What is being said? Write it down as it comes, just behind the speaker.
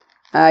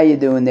How you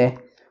doing there?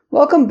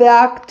 Welcome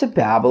back to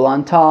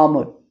Babylon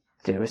Talmud.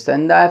 Today we're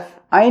studying Daf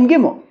Ayin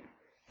Gimel,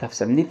 Daf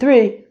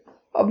 73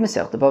 of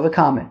Masechta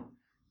BavaKama.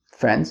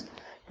 Friends,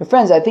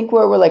 I think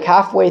we're like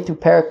halfway through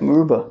Perek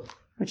Meruba,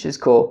 which is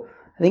cool.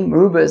 I think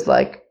Meruba is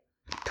like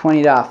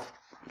 20 daf,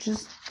 which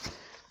is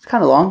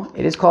kind of long.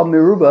 It is called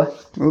Meruba.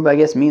 Meruba, I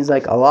guess, means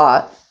like a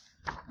lot.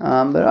 But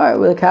alright,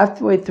 we're like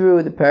halfway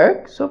through the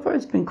Perek. So far,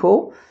 it's been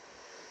cool.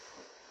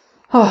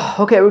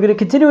 Okay, we're going to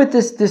continue with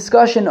this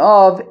discussion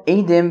of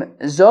Eidim.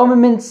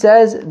 Zomerman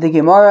says the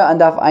Gemara on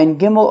Daf Ayin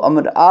Gimel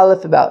Amud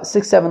Aleph, about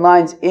 6-7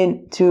 lines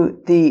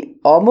into the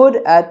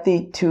Amud at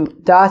the two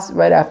dots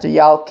right after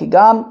Yal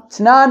Kigam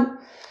Tnan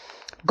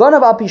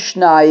Gonav Al Pi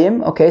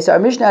Shnayim. Okay, so our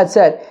Mishnah had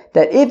said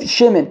that if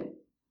Shimon,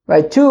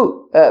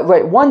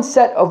 one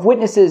set of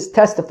witnesses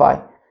testify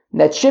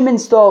that Shimon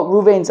stole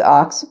Ruvain's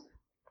ox,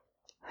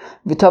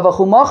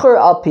 V'tavachu Macher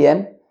Al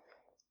Piem,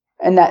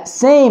 and that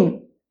same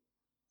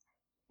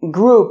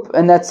group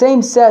and that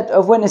same set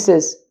of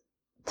witnesses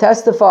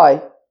testify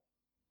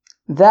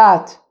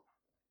that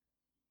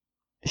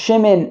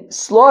Shimon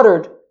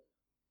slaughtered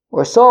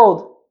or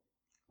sold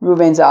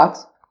Ruvain's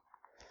ox,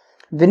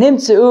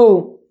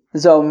 v'nimtzeu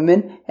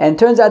zomimin, and it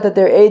turns out that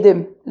they're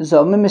Eidim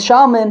zomim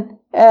mishalmin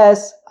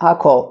es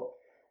hakol,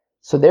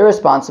 so they're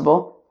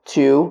responsible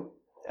to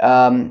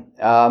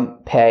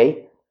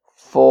pay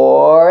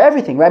for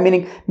everything, right?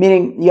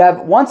 Meaning you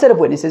have one set of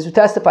witnesses who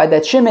testified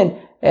that Shimon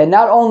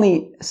not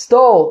only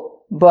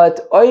stole,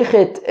 but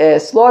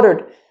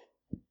slaughtered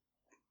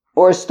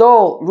or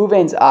stole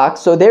Ruvain's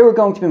ox, so they were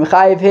going to be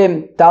mechayiv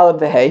him dalad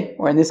v'hei,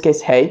 or in this case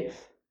hay.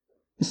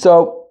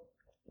 So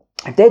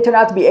if they turn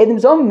out to be Eidim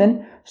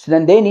Zomimin, so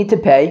then they need to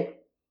pay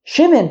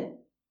Shimon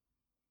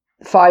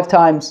 5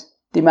 times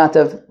the amount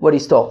of what he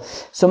stole.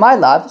 So my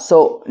love,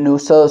 so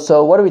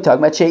what are we talking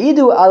about?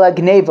 Sheidu ala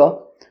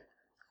gneva,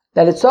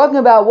 that it's talking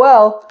about,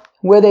 well,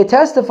 where they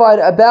testified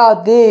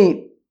about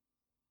the,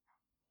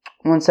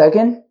 one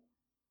second.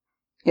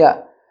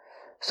 Yeah.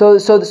 So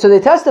they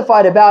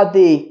testified about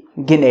the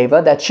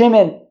Geneva, that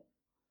Shimon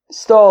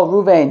stole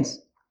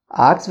Ruvain's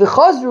ox,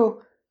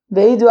 v'chazru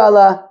v'eidu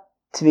ala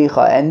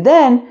tvicha. And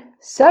then,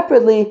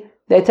 separately,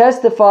 they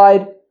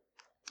testified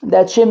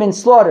that Shimon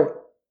slaughtered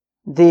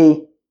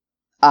the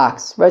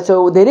ox. Right?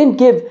 So they didn't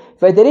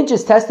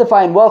just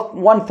testify in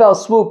one fell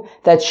swoop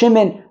that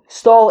Shimon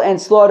stole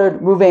and slaughtered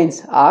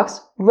Ruvain's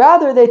ox.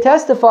 Rather, they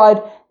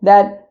testified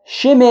that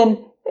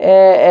Shimon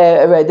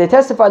they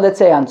testified, let's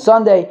say on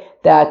Sunday,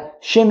 that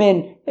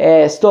Shimon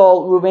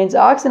stole Ruvain's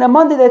ox, and on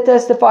Monday they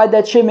testified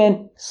that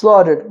Shimon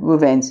slaughtered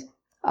Ruvain's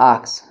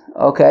ox.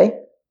 Okay?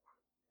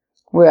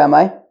 Where am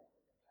I?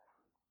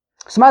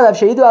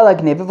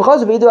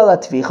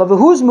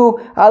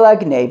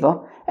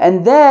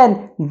 And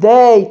then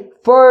they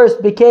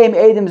first became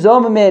Eidim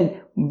Zomamin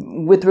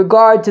with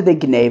regard to the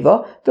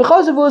Gneva,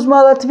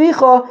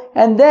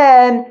 and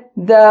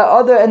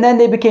then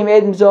they became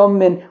Eidim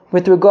Zomamin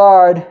with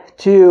regard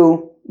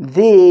to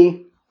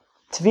the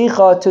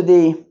tvicha, to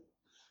the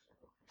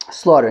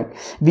slaughtering.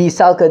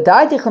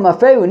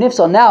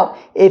 Now,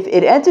 if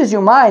it enters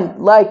your mind,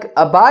 like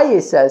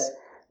Abaye says,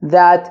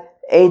 that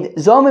Eid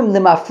Zomim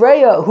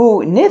Limafreya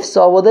who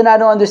nifsal, well then I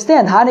don't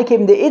understand.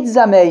 Hanikim de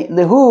idzame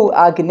lehu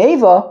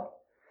agneva.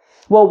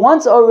 Well,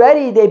 once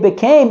already they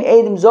became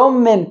Eidim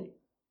Zomim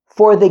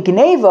for the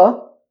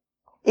Gneva,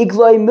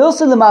 Igloi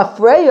Milsa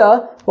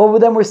Limafreya, well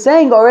then we're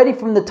saying already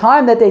from the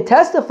time that they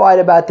testified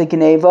about the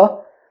Gneva,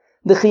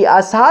 well,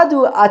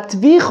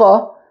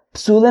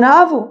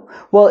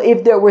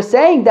 if we're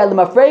saying that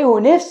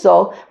l'mafreyu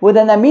nifsal, well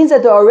then that means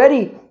that they're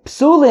already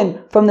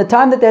psulin from the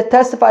time that they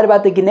testified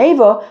about the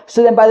Geneva.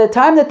 So then by the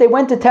time that they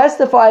went to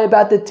testify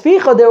about the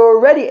tvicha, they were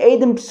already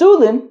eidim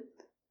psulin.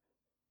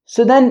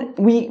 So then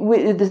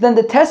then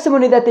the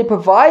testimony that they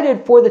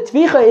provided for the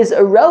tvicha is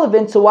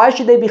irrelevant. So why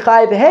should they be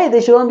chayiv hey? They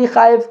should only be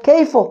chayiv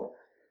kefil.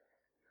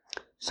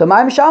 So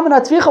why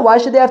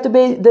should they have to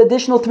pay the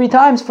additional 3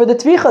 times for the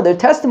tvicha? Their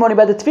testimony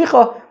about the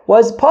tvicha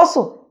was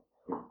puzzle.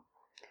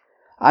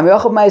 So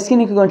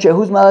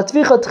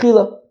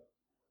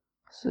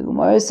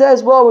Gemara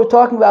says, well, we're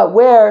talking about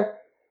where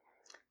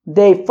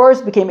they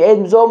first became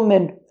Eidim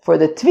Zomin for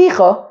the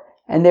tvicha,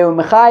 and they were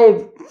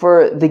mechayiv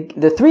for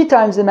the 3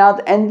 times the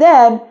amount, and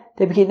then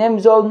they became Eidim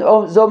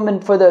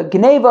Zomin for the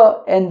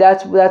Geneva, and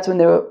that's when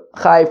they were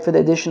chayiv for the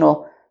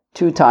additional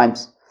 2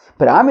 times.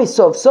 But Amri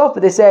Sof,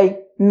 but they say,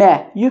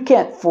 meh, you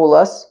can't fool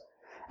us.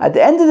 At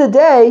the end of the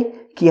day,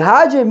 ki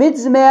haje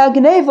mitzmeh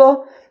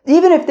gneva,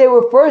 even if they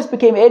were first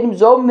became Eidim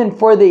Zomin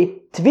for the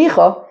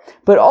tvicha,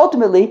 but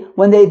ultimately,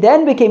 when they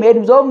then became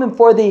Eidim Zomin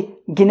for the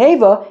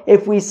Geneva,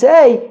 if we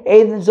say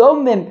Eidim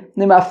Zomin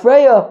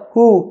nimafreya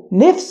hu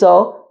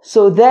nifsal,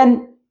 so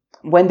then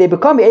when they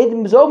become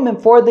Eidim Zomim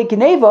for the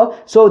Geneva,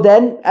 so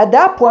then at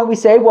that point we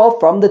say, well,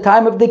 from the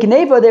time of the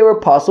Geneva they were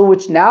puzzled,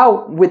 which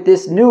now with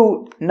this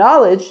new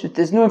knowledge, with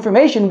this new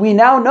information, we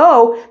now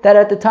know that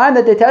at the time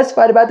that they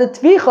testified about the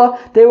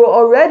Tvicha, they were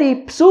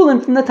already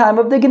psulin from the time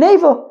of the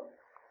Geneva.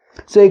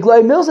 So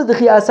Igloi Milsa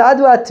Dechi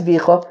Asadu at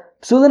Tvicha,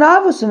 Psulin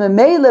avos, and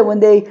Mele, when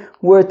they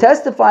were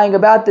testifying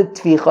about the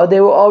tvicha, they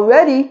were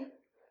already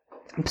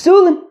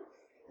psulin.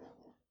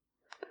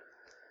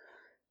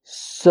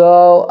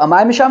 So,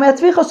 amay misham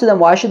tvicha. So then,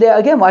 why should they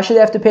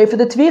have to pay for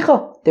the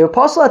tvicha? They were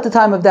apostle at the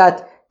time of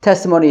that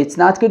testimony. It's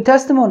not good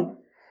testimony.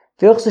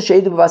 So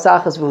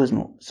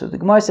the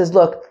Gemara says,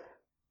 look,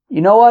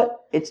 you know what?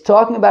 It's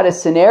talking about a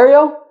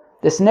scenario.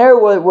 The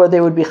scenario where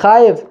they would be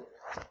chayiv,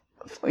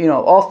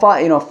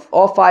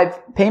 all five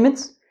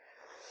payments,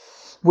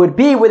 would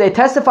be where they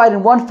testified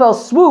in one fell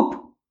swoop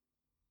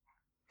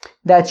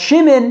that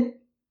Shimon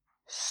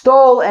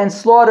stole and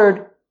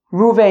slaughtered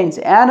Reuven's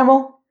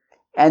animal,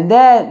 and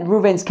then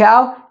Reuven's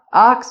cow,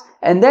 ox,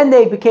 and then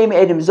they became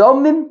Edom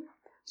Zomim.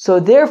 So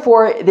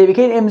therefore, they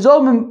became Edom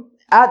Zomim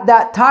at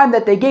that time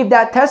that they gave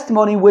that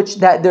testimony, which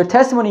that their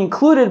testimony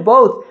included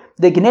both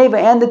the Gneva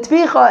and the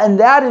Tvicha, and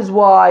that is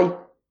why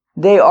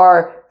they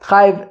are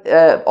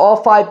chayiv all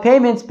five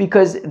payments,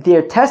 because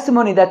their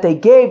testimony that they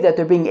gave that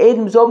they're being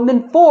Edom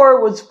Zomim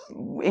for was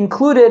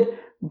included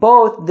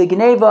both the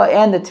Gneva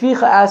and the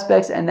Tvicha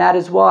aspects, and that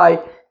is why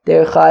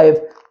they're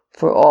chayiv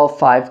for all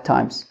 5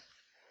 times.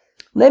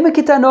 Lema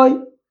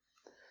kitanoi.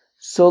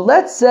 So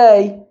let's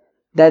say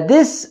that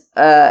this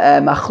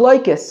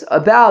machloikes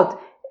about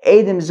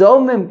Edom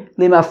Zomim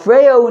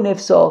limafreya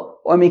unifsol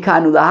or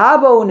mikanu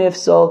lahaba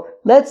unifsol,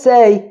 let's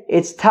say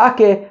it's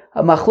take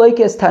a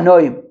machloikes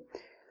tanoim.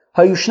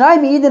 Hayushnai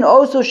mi'idin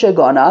also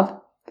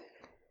shegonav.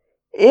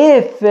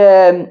 If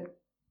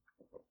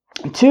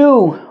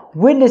 2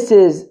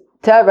 witnesses,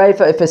 right?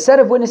 If a set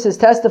of witnesses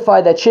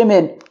testify that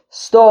Shimon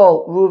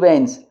stole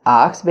Reuven's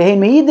ox, ve'hein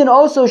mi'idin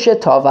also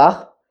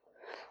shetovach,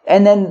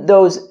 and then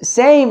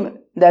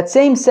that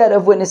same set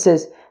of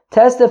witnesses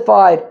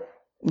testified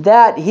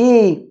that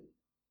he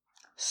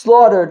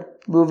slaughtered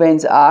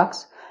Reuven's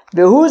ox,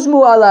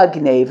 vehuzmu ala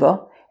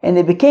gneva, and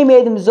they became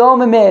Edom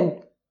Zomim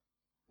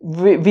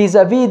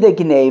vis-a-vis the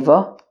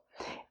gneva,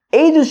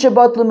 edus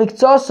shebatla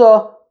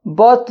miktsasa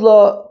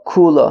batla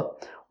kula.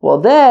 Well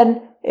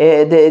then,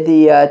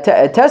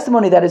 the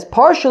testimony that is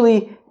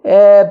partially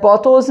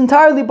batal is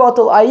entirely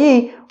batal,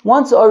 i.e.,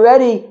 once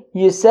already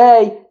you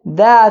say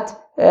that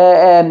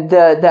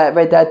the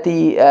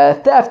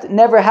theft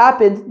never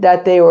happened,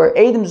 that they were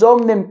Edom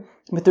Zomim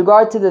with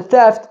regard to the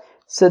theft,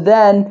 so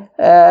then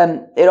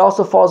it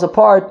also falls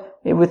apart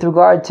with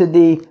regard to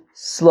the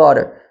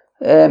slaughter.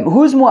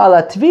 Huzmu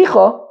ala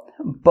tvicha,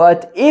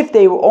 but if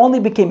they only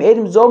became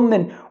Edom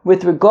Zomim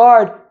with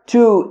regard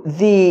to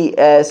the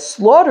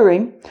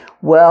slaughtering,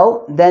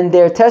 well, then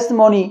their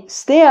testimony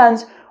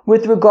stands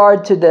with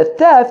regard to the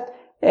theft.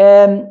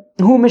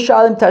 Hu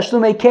mishalim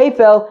tashlumei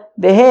kefel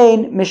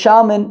vehein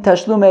mishalmin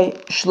tashlumei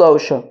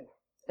shlosha.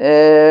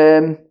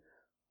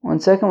 One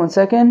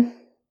second.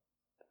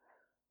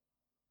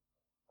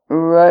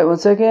 Right,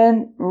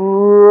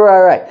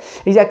 Right.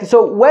 Exactly.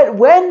 So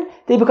when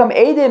they become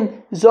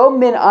Edom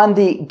Zomim on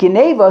the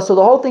Geneva, so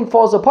the whole thing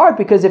falls apart,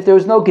 because if there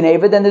was no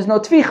Geneva, then there's no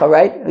Tvicha,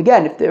 right?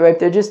 Again, if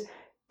they're just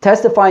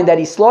testifying that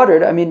he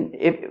slaughtered, I mean,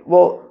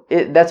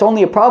 that's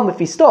only a problem if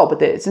he stole, but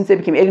since they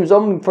became Edom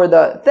Zomim for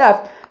the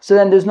theft, so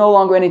then there's no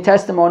longer any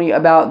testimony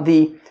about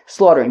the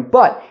slaughtering.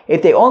 But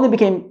if they only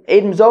became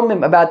Edom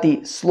Zomim about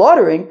the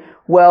slaughtering,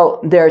 well,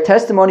 their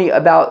testimony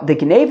about the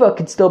Geneva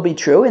could still be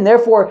true, and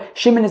therefore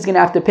Shimon is going to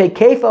have to pay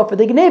kefil for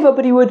the Geneva,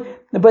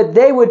 but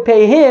they would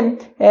pay him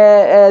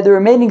the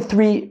remaining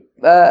 3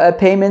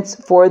 payments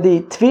for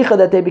the Tvicha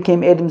that they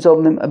became Edom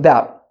Zomim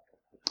about.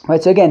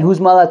 Right, so again,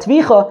 who's mala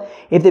tvicha?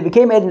 If they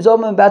became Edom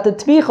Zomim about the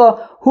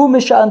tvicha, who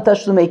mishalim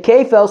tashlumei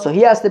kefel? So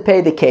he has to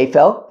pay the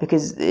kefel,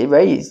 because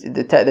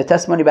the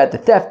testimony about the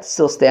theft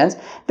still stands.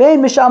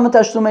 Vein mishalim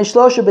tashlumei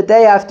shlosha, but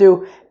they have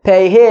to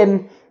pay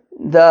him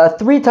the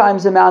 3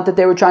 times the amount that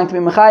they were trying to be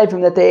mechayiv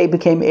from, that they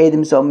became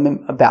Edom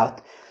Zomim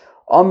about.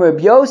 Amr Reb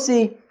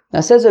Yossi,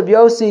 now says Reb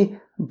Yossi,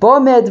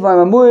 Bomed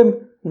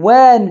v'amamurim,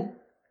 when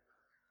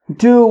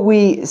do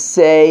we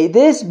say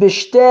this?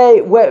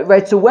 B'shtei,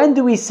 right, so when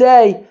do we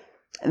say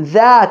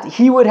that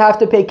he would have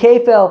to pay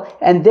kefel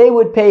and they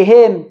would pay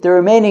him the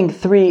remaining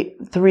three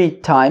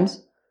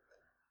times?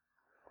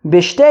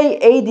 B'shtei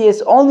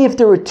edis, only if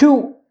there were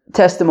 2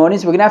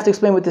 testimonies. We're going to have to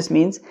explain what this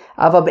means.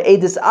 But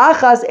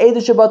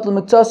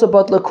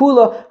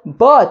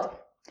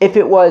if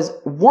it was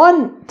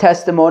 1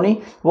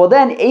 testimony, well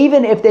then,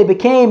 even if they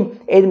became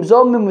Edom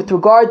Zomim with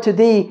regard to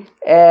the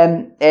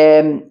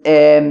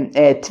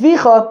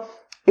tvicha,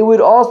 it would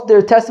also,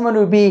 their testimony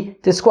would be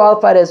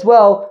disqualified as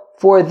well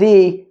for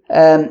the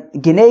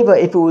Geneva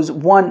if it was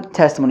 1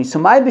 testimony. So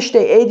my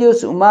b'shtei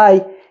edios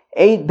umay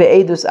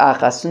be'edus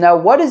achas. So now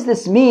what does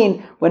this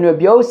mean when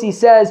Rabbi Yossi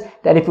says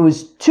that if it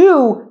was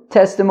 2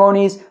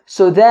 testimonies,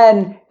 so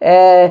then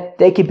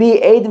they could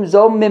be Edom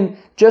Zomim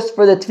just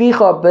for the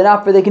Tvicha but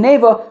not for the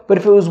Geneva, but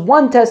if it was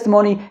 1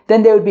 testimony,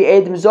 then they would be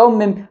Edom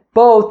Zomim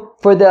both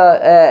for the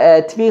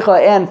Tvicha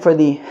and for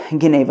the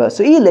Geneva.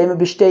 So if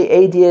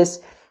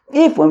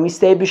when we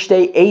say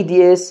b'shtei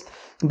edius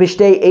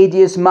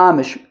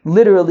mamish,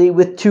 literally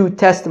with 2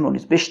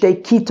 testimonies, b'shtei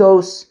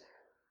kitos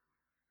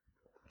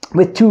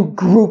with two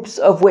groups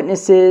of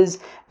witnesses,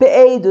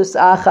 be'edus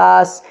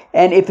achas,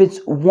 and if it's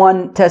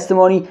one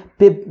testimony,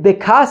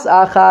 bekas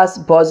achas,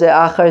 boze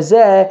achar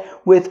zeh,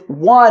 with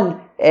one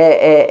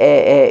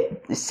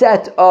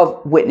set of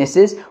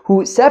witnesses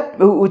who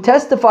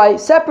testify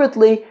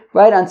separately,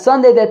 right? On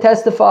Sunday they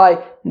testify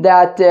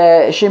that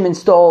Shimon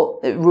stole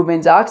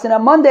Reuben's ox, and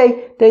on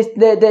Monday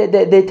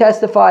they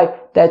testify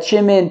that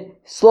Shimon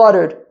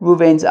slaughtered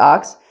Reuben's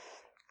ox.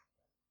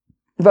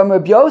 From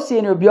Rabbi Yossi,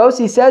 and Rabbi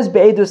Yossi says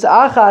be'edus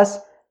achas,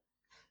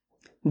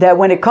 that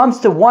when it comes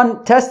to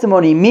one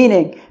testimony,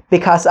 meaning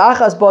because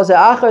achas boze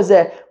achar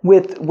zeh,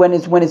 with when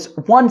it's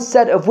one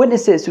set of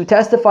witnesses who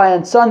testify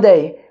on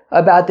Sunday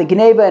about the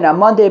gneva and on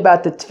Monday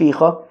about the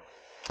tvicha,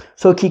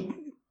 so ki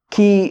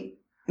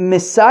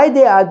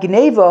misaide a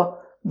gneva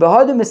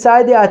v'hadu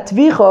misaide a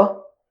tvicha,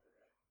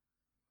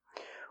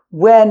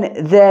 when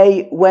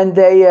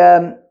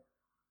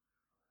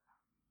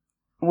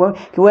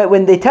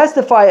they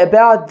testify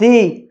about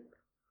the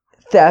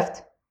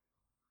theft,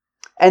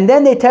 and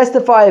then they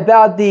testify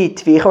about the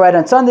tvicha, right?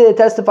 On Sunday they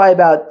testify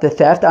about the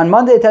theft, on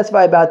Monday they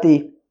testify about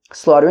the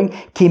slaughtering,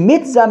 ki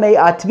mitzamei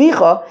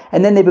atvicha,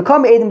 and then they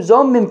become edim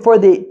zomim for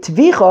the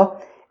tvicha,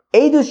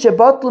 edus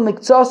shebatla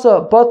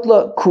miktsasa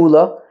batla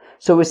kula.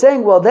 So we're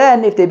saying, well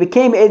then, if they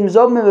became edim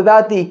zomim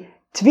about the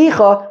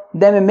tvicha,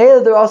 then in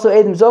Mela they're also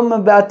edim zomim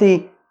about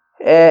the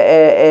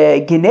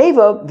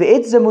gneva,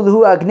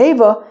 v'itzamulhu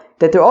agneva,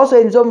 that they're also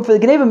edim zomim for the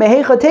gneva,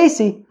 mehecha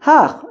tesi.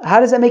 How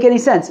does that make any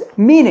sense?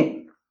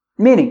 Meaning,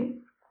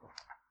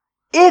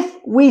 if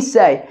we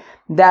say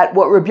that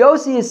what Rabbi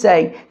Yossi is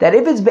saying, that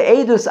if it's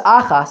be'edus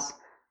achas,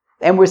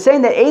 and we're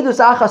saying that edus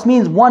achas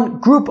means one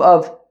group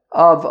of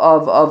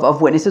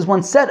witnesses,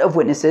 one set of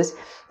witnesses,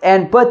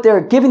 but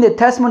they're giving the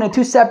testimony on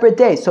two separate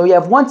days. So you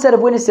have one set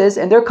of witnesses,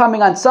 and they're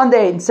coming on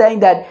Sunday and saying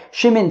that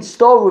Shimon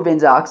stole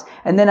Reuben's ox,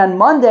 and then on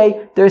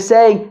Monday they're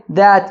saying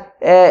that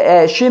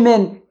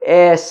Shimon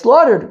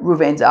slaughtered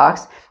Reuben's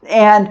ox.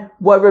 And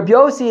what Rabbi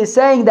Yossi is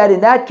saying, that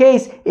in that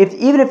case,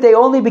 even if they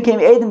only became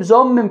Edim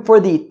Zomim for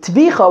the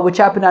Tvicha, which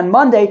happened on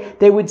Monday,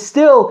 they would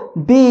still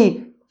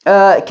be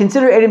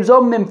considered Edim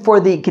Zomim for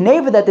the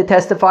Gneva that they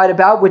testified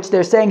about, which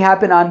they're saying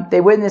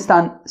they witnessed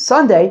on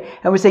Sunday.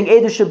 And we're saying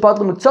Edus Shabbatla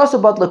Muktsasa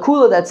Batla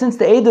Kula, that since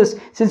they're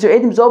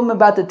Edim Zomim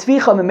about the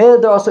Tvicha,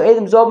 they're also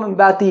Edim Zomim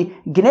about the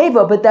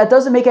Gneva, but that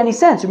doesn't make any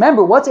sense.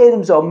 Remember, what's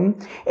Edim Zomim?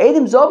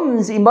 Edim Zomim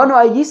is Imanu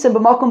Ayisem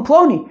B'makom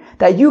Ploni,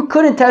 that you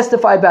couldn't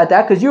testify about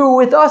that because you were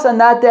with us on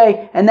that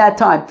day and that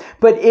time.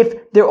 But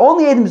if they're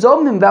only Edim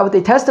Zomim about what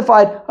they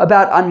testified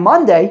about on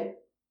Monday,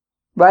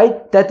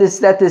 right? That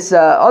this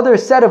other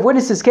set of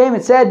witnesses came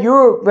and said,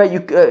 you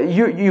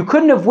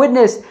couldn't have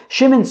witnessed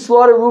Shimon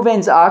slaughter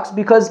Reuven's ox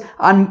because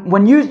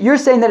when you're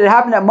saying that it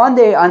happened at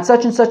Monday on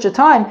such and such a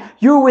time,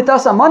 you were with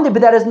us on Monday,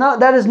 but that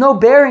is no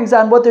bearings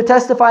on what they're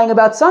testifying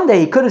about Sunday.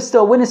 He could have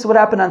still witnessed what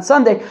happened on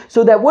Sunday,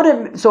 so that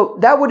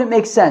wouldn't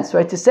make sense,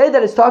 right? To say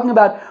that it's talking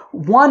about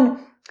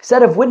one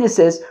set of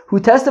witnesses who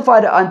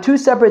testified on two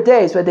separate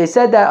days, right? They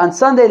said that on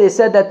Sunday they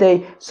said that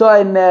they saw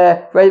him,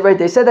 right?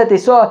 They said that they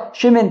saw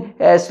Shimon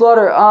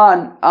slaughter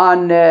on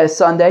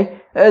Sunday.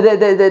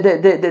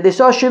 They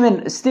saw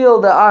Shimon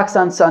steal the ox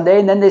on Sunday,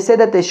 and then they said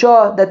that they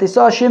saw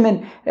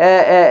Shimon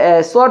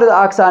slaughter the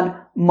ox on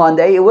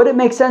Monday. It wouldn't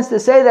make sense to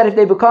say that if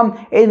they become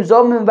Edim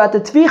Zomim about the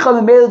Tvicha,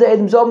 and maybe they're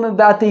Edim Zomim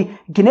about the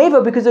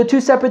Gneva, because they're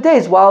two separate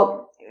days. While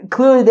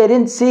clearly they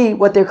didn't see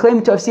what they're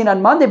claiming to have seen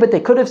on Monday, but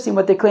they could have seen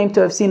what they claim to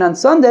have seen on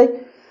Sunday.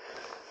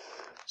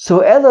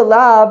 So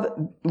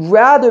elalav,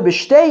 rather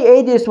b'shtei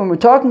edis, when we're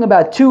talking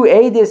about two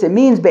edis, it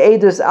means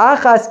be'edus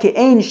achas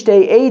ke'ein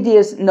shtei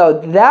edis. No,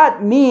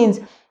 that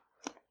means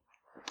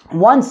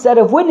one set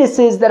of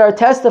witnesses that are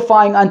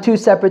testifying on two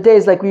separate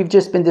days, like we've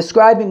just been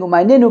describing,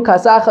 umayninu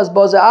kasachas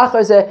boza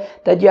achar,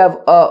 that you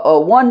have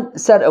one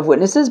set of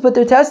witnesses, but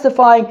they're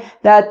testifying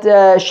that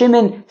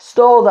Shimon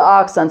stole the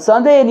ox on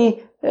Sunday,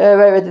 and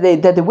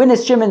that they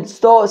witnessed Shimon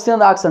stealing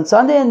the ox on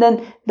Sunday, and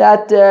then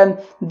that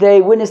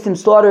they witnessed him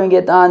slaughtering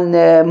it on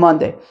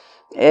Monday.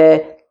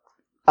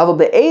 Aval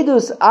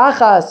be'edus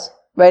achas,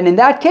 right? In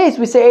that case,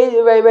 we say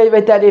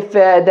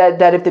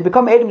that if they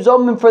become edim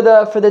zomim for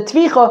the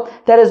tvicha,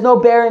 that has no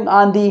bearing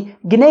on the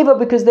gneva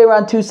because they were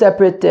on two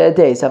separate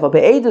days. Aval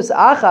be'edus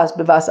achas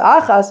bevas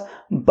achas,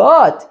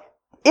 but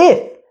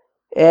if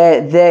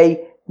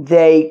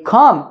they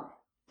come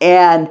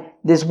and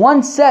this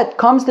one set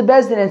comes to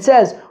Bezdin and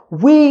says,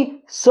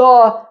 we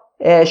saw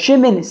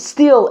Shimon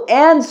steal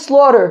and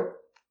slaughter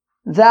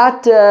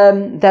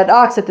that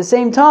ox at the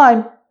same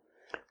time,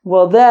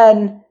 well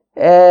then,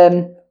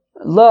 if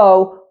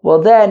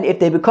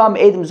they become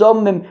Edim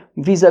Zomim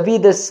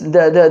vis-a-vis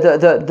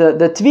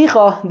the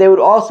Tvicha, they would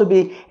also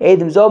be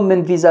Edim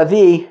Zomim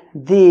vis-a-vis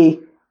the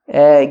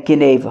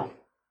Geneva.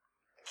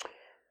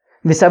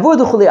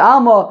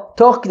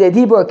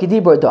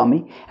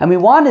 And we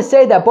want to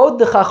say that both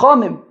the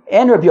Chachamim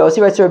and Rabbi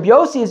Yossi, right? So Rabbi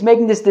Yossi is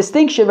making this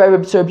distinction,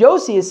 right? So Rabbi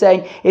Yossi is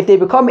saying if they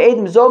become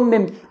Edim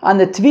Zomim on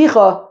the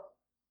Tvicha,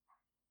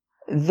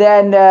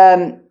 then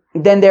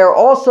they're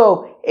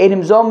also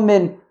Edim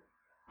Zomim,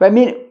 right?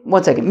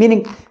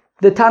 Meaning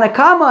the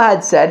BavaKama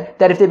had said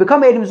that if they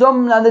become Eidim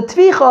Zomim on the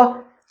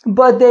Tvicha,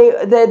 but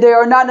they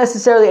are not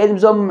necessarily Eidim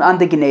Zomim on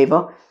the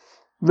Geneva,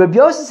 Rabbi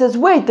Yossi says,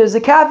 wait, there's a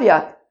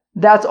caveat.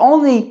 That's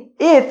only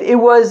if it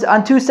was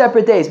on 2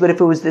 separate days. But if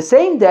it was the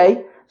same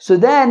day, so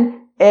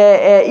then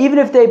even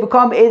if they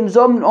become Eidim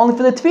Zomim only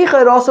for the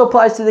Tvicha, it also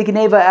applies to the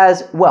Geneva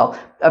as well.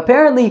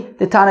 Apparently,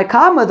 the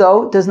BavaKama,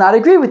 though, does not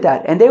agree with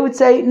that. And they would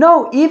say,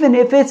 no, even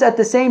if it's at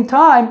the same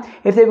time,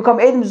 if they become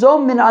Eidim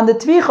Zomim on the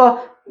Tvicha,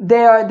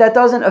 that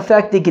doesn't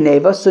affect the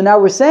Geneva. So now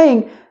we're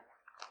saying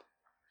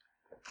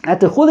at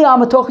the Chuli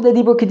Amatoch de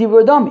Dibur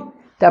Kedibur Dami,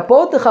 that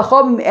both the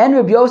Chachamim and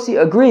Rabbi Yossi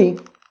agree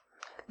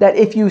that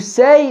if you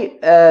say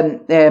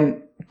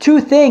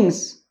 2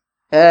 things,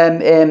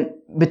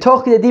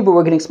 B'toch de Dibur,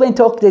 we're going to explain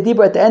Toch de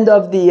Dibur at the end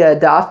of the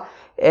daf,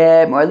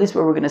 or at least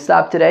where we're going to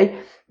stop today.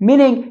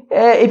 Meaning,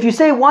 if you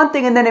say one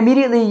thing and then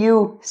immediately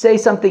you say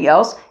something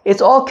else,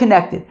 it's all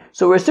connected.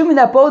 So we're assuming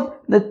that both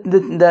the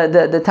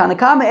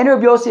BavaKama and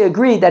Rabbi Yossi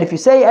agree that if you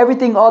say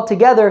everything all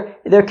together,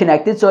 they're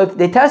connected. So if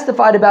they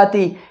testified about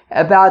the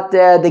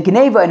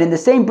Geneva, and in the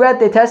same breath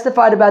they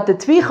testified about the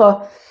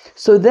Tvicha,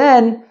 so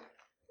then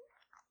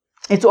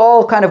it's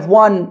all kind of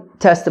one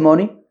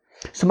testimony.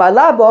 So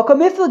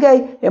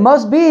it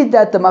must be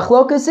that the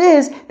machlokas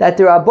is that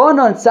the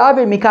Rabbanon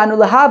Savir Mikanu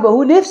Lahaba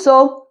Hu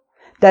Nifsol,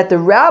 that the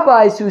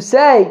rabbis who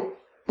say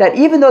that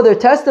even though they're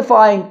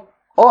testifying,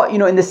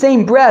 in the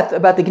same breath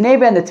about the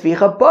Gneva and the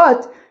Tvicha,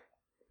 but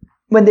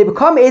when they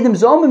become Eidim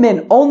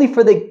Zomim only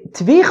for the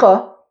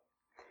Tvicha,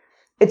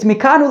 it's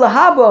Mikanu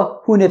Lahaba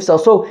Hu Nifsal.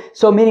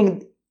 So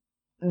meaning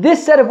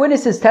this set of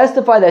witnesses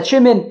testify that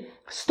Shimon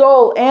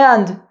stole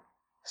and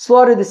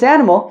slaughtered this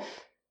animal,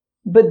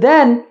 but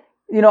then,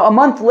 a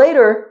month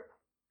later,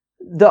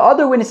 the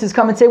other witnesses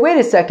come and say, wait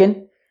a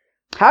second,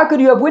 how could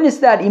you have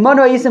witnessed that?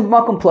 Imanu Ayisim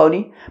B'makom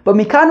Ploni, but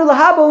Mikanu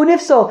Lahaba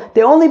Unifsal,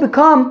 they only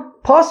become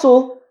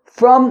pasul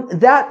from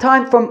that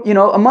time, from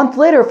a month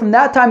later, from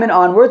that time and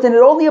onwards, and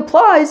it only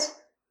applies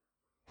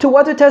to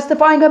what they're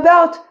testifying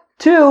about,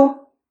 to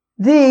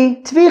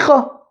the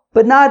Tvicha,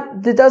 but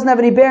it doesn't have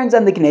any bearings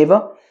on the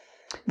Gneva.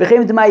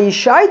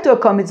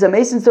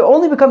 Since they're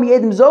only becoming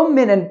Eidim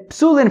Zomim and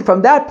Psulin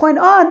from that point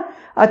on,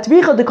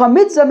 Tvicha de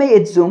Mitzameh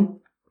Itzum.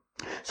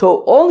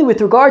 So only with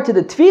regard to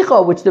the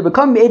Tvicha, which they're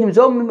becoming Eidim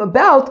Zomim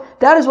about,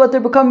 that is what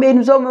they're becoming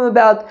Eidim Zomim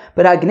about.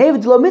 But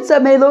HaGneva Lo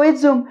Mitzameh Lo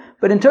Itzum.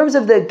 But in terms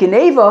of the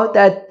Geneva,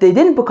 that they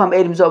didn't become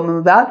Eidim Zomim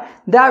about,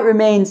 that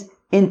remains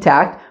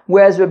intact.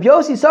 Whereas Rabbi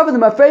Yossi suffered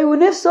them Afreyu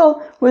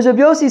Nifsal, whereas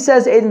Rabbi Yossi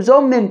says Eidim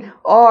Zomim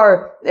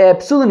are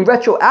psulin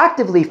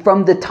retroactively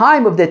from the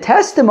time of the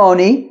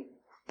testimony.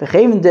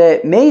 V'chein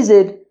de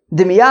mezid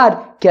de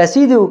miyad ki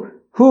asidu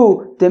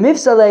hu de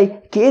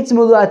mifsale ki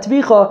itzmulu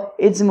atvicha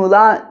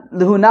itzmula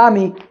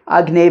lehunami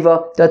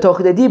agneva da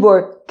toch de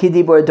dibor ki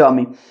dibor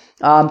dami.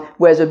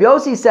 Whereas Rabbi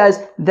Yossi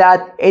says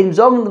that Eidim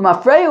Zomim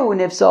l'mafreyu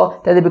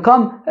nifsal, that they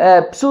become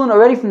psulin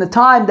already from the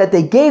time that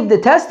they gave the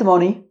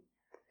testimony,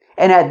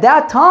 and at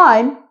that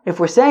time, if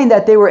we're saying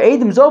that they were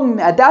Eidim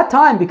Zomim at that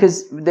time,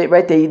 because they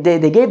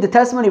gave the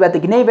testimony about the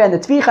Gneva and the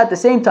Tvicha at the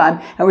same time,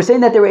 and we're saying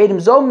that they were Eidim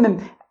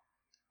Zomim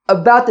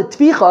about the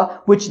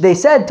Tvicha, which they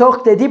said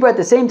Toch de Dibra at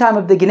the same time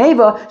of the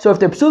Geneva. So if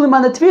they're psulim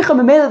on the Tvicha,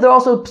 Memela they're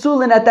also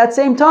psulim at that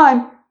same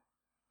time.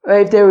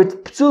 If they were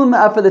psulim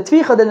for the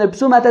Tvicha, then they're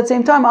psulim at that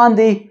same time on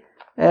the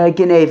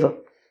Geneva.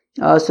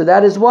 So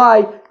that is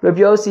why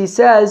Rabbi Yossi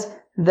says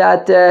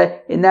that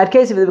in that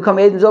case, if they become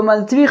Eidim Zomim on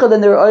the Tvicha,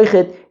 then they're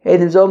Oichet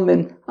Eidim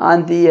Zomim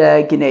on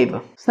the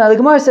Geneva. So now the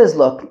Gemara says,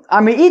 look,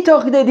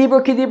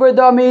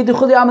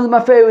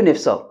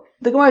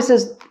 the Gemara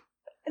says,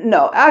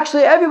 no,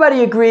 actually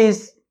everybody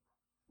agrees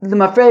the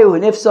Mafreyu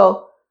and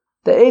Ifsal,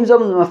 the Eidim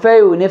Zomim the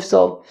Mafreyu and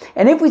Ifsal.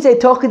 And if we say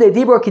Toch de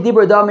Dibur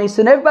Kedibur Dami, so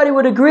then everybody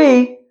would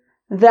agree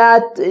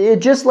that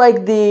just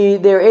like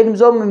their Eidim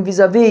Zomim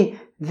vis-a-vis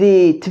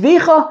the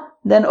Tvicha,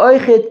 then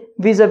Oichet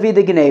vis-a-vis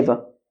the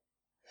Geneva.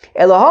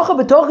 Elahacha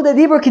b'Toch de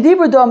Dibur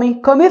Kedibur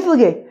Dami kam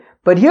iflige.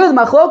 But here the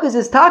machlokas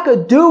is taka,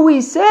 do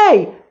we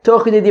say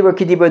Toch de Dibur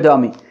Kedibur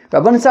Dami?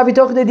 Rabbanan Savi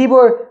Toch de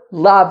Dibur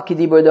Lav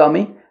Kedibur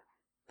Dami.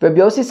 Rabbi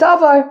Yossi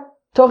Savar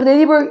Toch de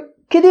Dibur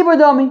Kedibur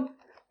Dami.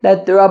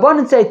 That the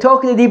Rabbanan say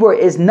Toch de Dibur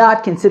is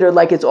not considered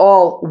like it's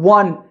all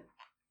one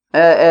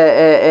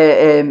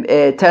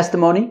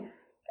testimony.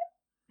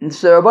 And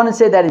so the Rabbanan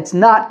say that it's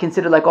not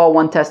considered like all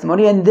one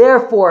testimony, and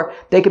therefore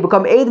they could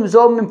become Eidim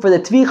Zomim for the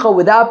Tvicha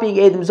without being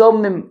Eidim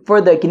Zomim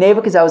for the Geneva,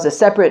 because that was a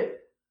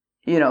separate,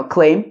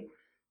 claim.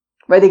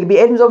 Right? They could be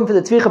Eidim Zomim for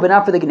the Tvicha, but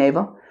not for the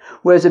Geneva.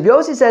 Whereas Rabbi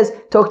Yossi says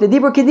Toch de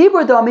Dibur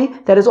Kedibur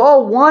Dami, that is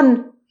all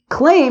one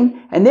claim,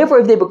 and therefore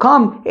if they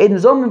become Eidim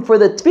Zomim for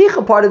the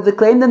Tvicha part of the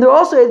claim, then they're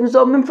also Eidim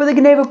Zomim for the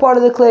Geneva part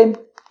of the claim.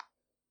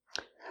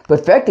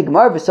 But fact, the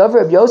Gemara v'Savar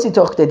Rabbi Yossi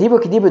Toch de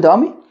Dibur Kedibur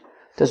Dami?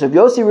 Does Rabbi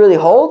Yossi really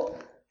hold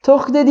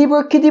Toch de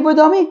Dibur Kedibur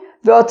Dami?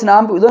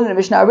 V'atanam, we learn in the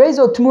Mishnah,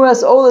 Harezo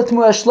Tmuras Ola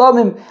Tmuras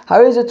Shlamim,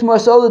 Harezo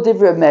Tmuras Ola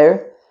Divrei Reb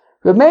Meir.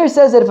 Reb Meir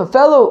says that if a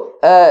fellow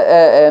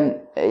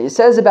it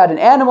says about an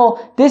animal,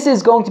 this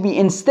is going to be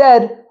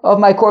instead of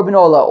my korban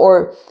olah,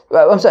 or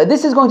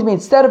this is going to be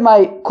instead of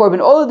my korban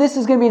olah, this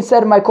is going to be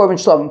instead of my korban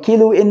shlomim.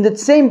 Kilu, in the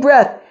same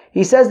breath,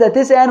 he says that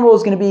this animal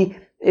is going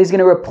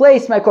to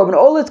replace my korban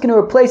olah, it's going to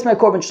replace my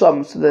korban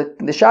shlomim. So the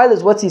shaila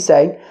is, what's he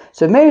saying?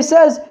 So if Meir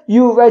says,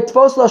 you write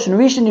Tfos Lashon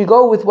Rishon, you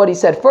go with what he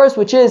said first,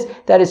 which is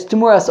that it's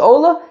Tumuras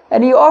olah,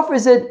 and he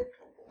offers it,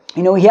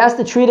 he has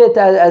to treat it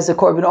as a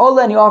korban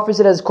olah, and he offers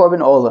it as korban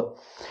olah.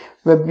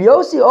 Rabbi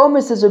Yossi Omer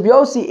says, Rabbi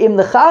Yossi, im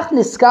lechach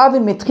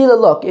niskavin mitchila,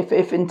 look, if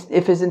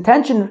his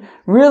intention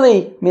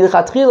really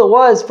milchatchila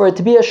was for it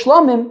to be a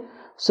shlomim,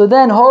 so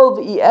then hov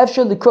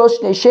efshar likrosh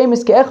shnei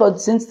shemis ke'echad,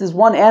 since this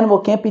one animal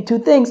can't be two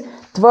things,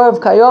 tvarav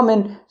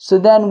kayomin, so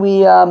then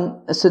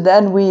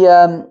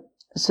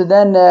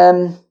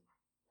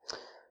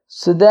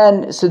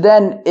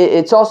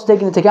it's also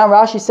taken into account.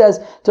 Rashi says,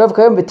 tvarav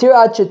kayomin v'tir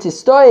ad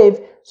shetistoyev.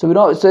 So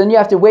then you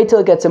have to wait till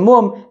it gets a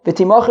mum,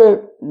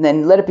 v'timocher,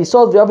 then let it be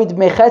sold, v'yavid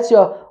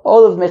mechetzia,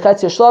 all of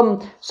mechetzia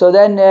shlom. So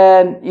then,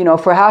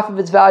 for half of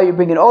its value, you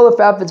bring an olah,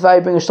 for half of its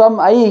value, you bring a shlom,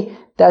 i.e.,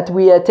 that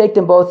we take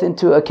them both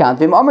into account.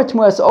 V'im amar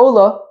tmuras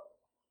olah,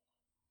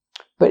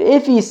 but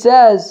if he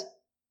says,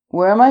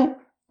 where am I?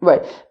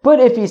 Right. But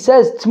if he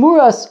says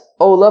tmuras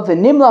olah,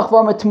 v'nimlach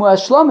v'amar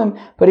tmuras shlomim,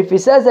 but if he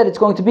says that it's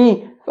going to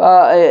be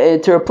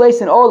to replace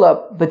an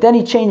olah, but then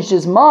he changed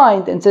his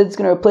mind and said it's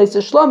going to replace the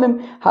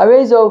shlomim,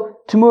 harezo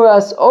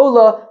tumuras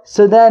olah,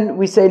 so then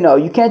we say no,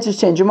 you can't just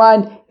change your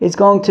mind, it's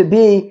going to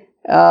be,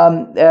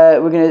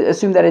 we're going to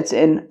assume that it's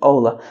in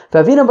olah.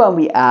 V'avinabam,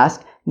 we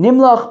ask,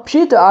 nimlach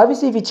pshita,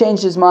 obviously if he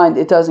changed his mind,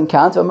 it doesn't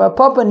count.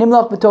 Papa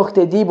nimlach b'toch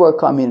dibor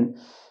kamin.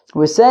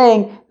 We're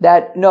saying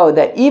that no,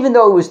 that even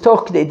though it was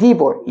toch k'dei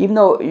dibor, even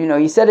though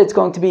he said it's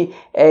going to be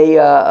a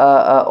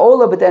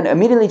olah, but then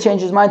immediately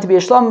changed his mind to be a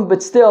shlam,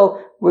 but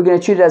still we're going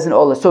to treat it as an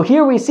olah. So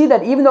here we see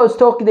that even though it's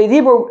toch k'dei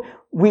dibor,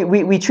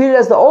 we treat it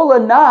as the olah,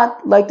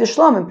 not like the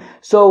shlamim.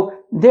 So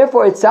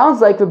therefore, it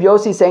sounds like Rabbi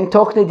Yossi is saying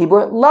toch k'dei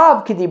dibor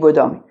lav k'dibor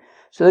dami.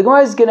 So the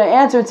Gemara is going to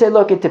answer and say,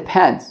 look, it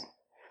depends.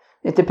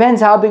 It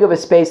depends how big of a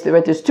space there is.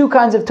 Right? There's two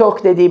kinds of toch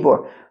k'dei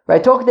dibor.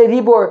 Right, toch k'dei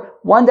dibor,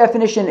 one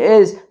definition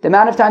is the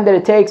amount of time that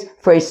it takes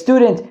for a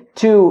student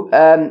to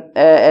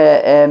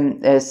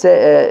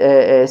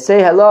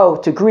say hello,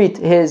 to greet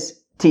his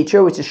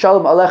teacher, which is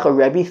Shalom Alecha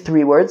Rebbe,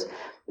 3 words.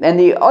 And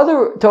the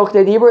other toch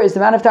k'dei dibor is the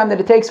amount of time that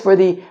it takes for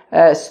the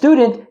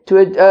student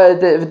to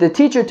the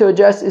teacher to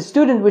address his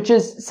student, which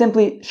is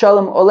simply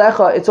Shalom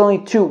Alecha. It's only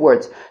 2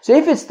 words. So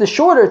if it's the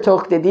shorter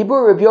toch k'dei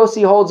dibor, Rabbi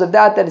Yossi holds of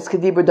that it's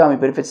kedibor dami.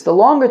 But if it's the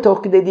longer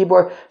toch k'dei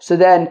dibor, so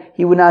then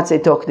he would not say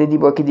toch k'dei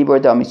dibor kedibor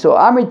dami. So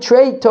Amri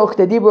trade toch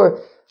k'dei dibor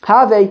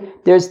have,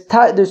 there's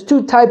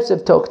 2 types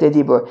of toch k'dei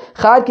dibor.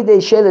 Chad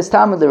k'dei sheles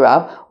tamid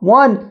l'rav.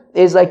 One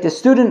is like the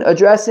student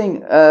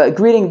addressing,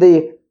 greeting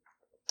the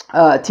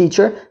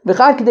teacher. The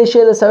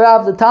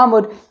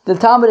Talmud,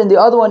 and the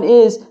other one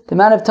is the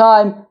amount of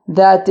time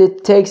that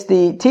it takes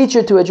the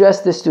teacher to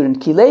address the student.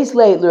 Rabbi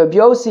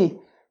Yossi,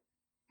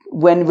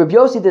 when Rabbi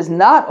Yossi does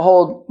not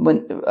hold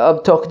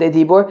of toch k'dei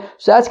dibor,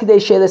 so that's k'dei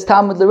sheles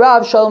Talmud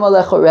l'rav Shalom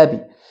Alecha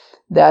Rebbe.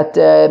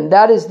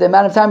 That is the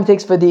amount of time it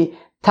takes for the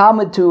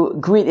Talmud to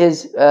greet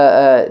his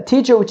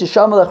teacher, which is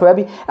Shalom Alecha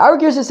Rebbe. Our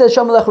Girsa says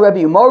Shalom Alecha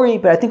Rebbe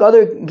Umori, but I think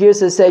other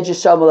Girsas say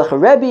just Shalom Alecha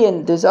Rebbe,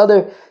 and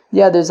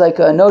there's like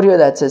a note here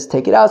that says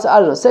take it out. So I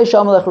don't know, say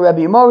Shalom Alecha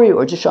Rebbe Umori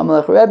or just Shalom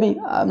Alecha Rebbe.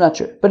 I'm not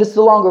sure, but it's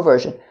the longer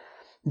version.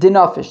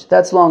 Dinafish,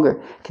 that's longer.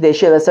 K'dei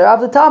sheles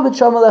harav the Talmud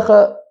Shalom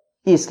Alecha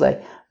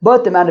Islay.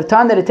 But the amount of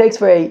time that it takes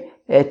for a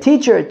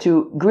teacher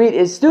to greet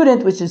his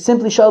student, which is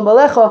simply Shalom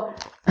Alecha,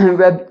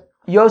 Rabbi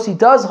Yossi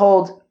does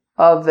hold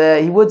of,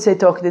 he would say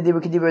toch k'dei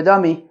dibor kedibor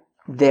dami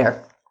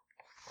there.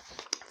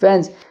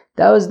 Friends,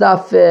 that was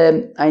daf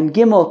ein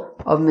gimel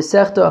of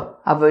Masechta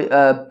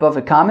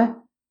BavaKama.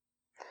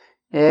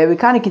 We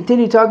kind of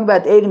continue talking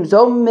about Edom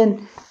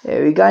Zomerman.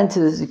 We got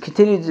into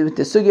continued with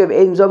the sugya of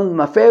Edom Zomerman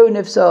Maferu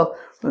Nifsal,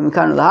 when we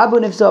kind of Lahabu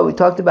Nifsal. We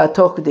talked about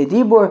toch k'dei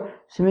dibor,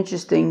 some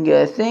interesting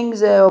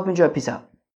things. Hope you enjoy. Peace out.